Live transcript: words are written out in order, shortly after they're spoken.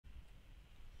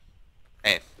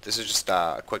This is just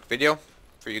a quick video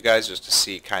for you guys just to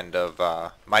see kind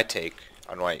of my take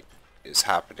on what is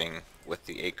happening with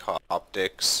the ACOG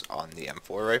optics on the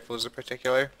M4 rifles in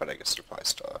particular, but I guess it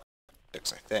applies to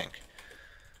optics, I think.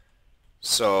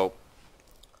 So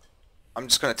I'm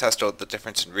just going to test out the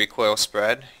difference in recoil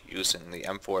spread using the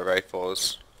M4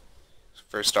 rifles.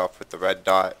 First off, with the red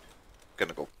dot, I'm going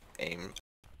to go aim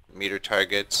meter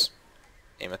targets,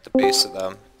 aim at the base of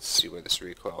them, see where this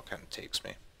recoil kind of takes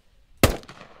me.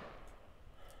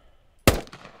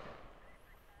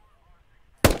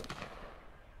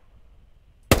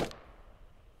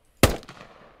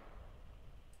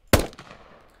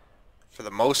 For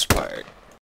the most part,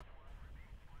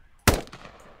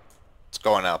 it's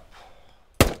going up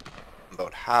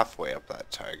about halfway up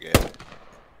that target,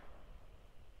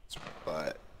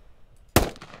 but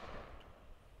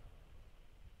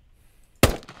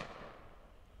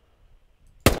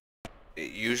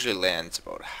it usually lands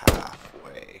about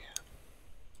halfway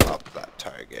up that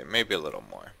target, maybe a little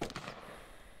more.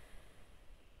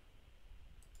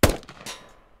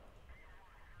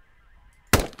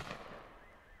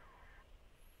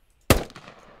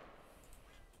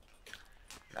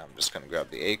 Now I'm just going to grab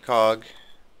the ACOG,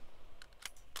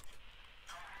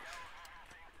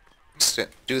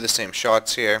 do the same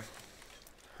shots here,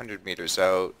 100 meters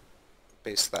out,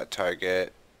 base that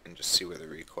target, and just see where the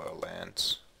recoil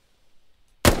lands.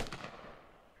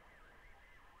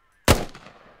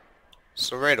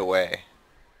 So right away,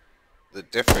 the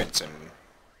difference in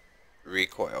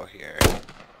recoil here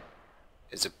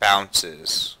is it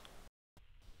bounces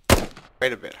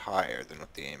quite a bit higher than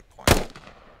with the aim point.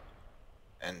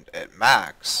 And at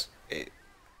max, it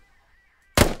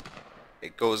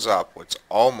goes up what's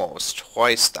almost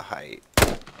twice the height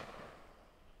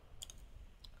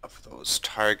of those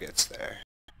targets there.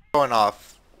 Going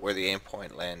off where the aim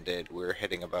point landed, we're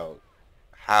hitting about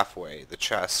halfway the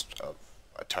chest of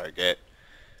a target.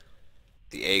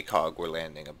 The ACOG we're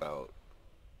landing about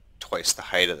twice the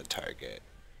height of the target.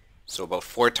 So about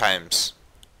 4 times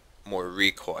more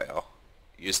recoil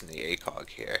using the ACOG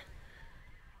here.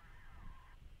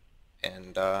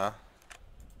 And I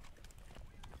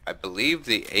believe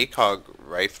the ACOG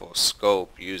rifle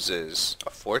scope uses a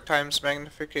 4 times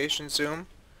magnification zoom,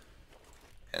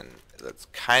 and that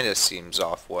kind of seems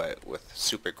off what with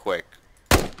super quick,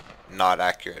 not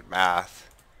accurate math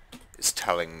is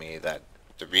telling me that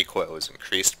the recoil is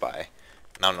increased by.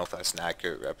 And I don't know if that's an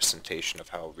accurate representation of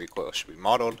how recoil should be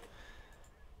modeled,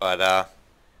 but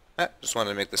just wanted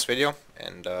to make this video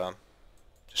and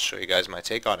just show you guys my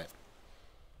take on it.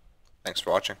 Thanks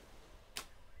for watching.